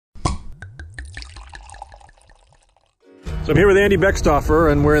So I'm here with Andy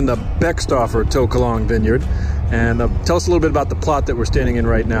Beckstoffer, and we're in the Beckstoffer To Kalon Vineyard. And tell us a little bit about the plot that we're standing in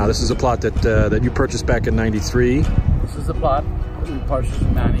right now. This is a plot that you purchased back in '93. This is the plot that we purchased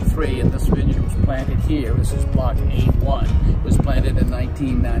in '93, and this vineyard was planted here. This is block A1. It was planted in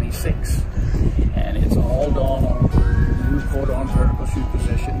 1996, and it's all done on new quarter-on vertical shoot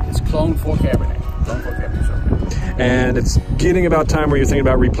position. It's cloned for Cabernet. And it's getting about time where you're thinking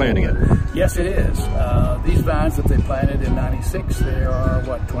about replanting it. Yes, it is. These vines that they planted in '96, they are,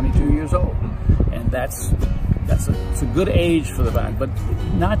 what, 22 years old. And it's a good age for the vine, but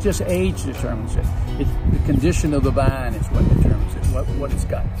not just age determines it. The condition of the vine is what determines it, what it's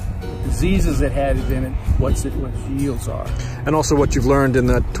got. The diseases it had in it, what its yields are. And also what you've learned in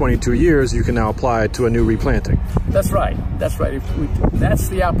that 22 years, you can now apply to a new replanting. That's right. That's right. That's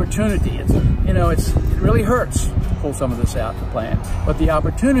the opportunity. It really hurts to pull some of this out to plant, but the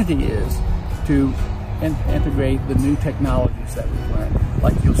opportunity is to integrate the new technologies that we've learned,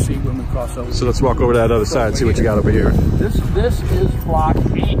 like you'll see when we cross over. So let's walk over to that other side and see what you got over here. This is block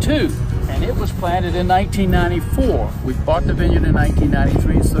A2, and it was planted in 1994. We bought the vineyard in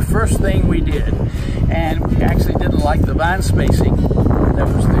 1993. It's the first thing we did, and we actually didn't like the vine spacing that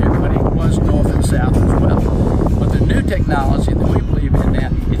was there, but it was north and south as well. But the new technology that we believe in now,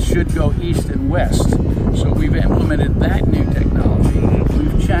 it should go east and west. So we've implemented that new technology.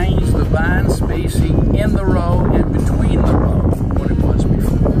 We've changed the vine spacing in the row and between the row from what it was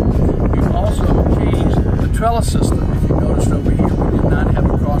before. We've also changed the trellis system. If you noticed over here, we did not have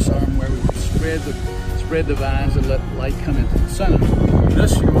a cross arm where we would spread the vines and let light come into the centers.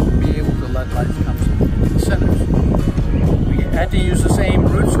 This you won't be able to let light come into the centers. We had to use the same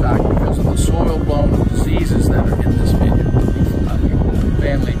rootstock because of the soil-blown diseases that are in this vineyard.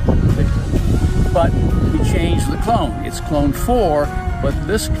 Family. But we changed the clone. It's clone 4, but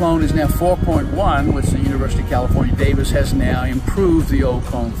this clone is now 4.1, which the University of California, Davis has now improved the old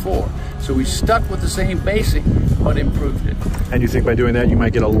clone 4. So we stuck with the same basic, but improved it. And you think by doing that you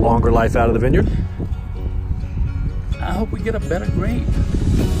might get a longer life out of the vineyard? I hope we get a better grade,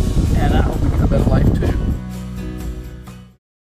 and I hope we get a better life too.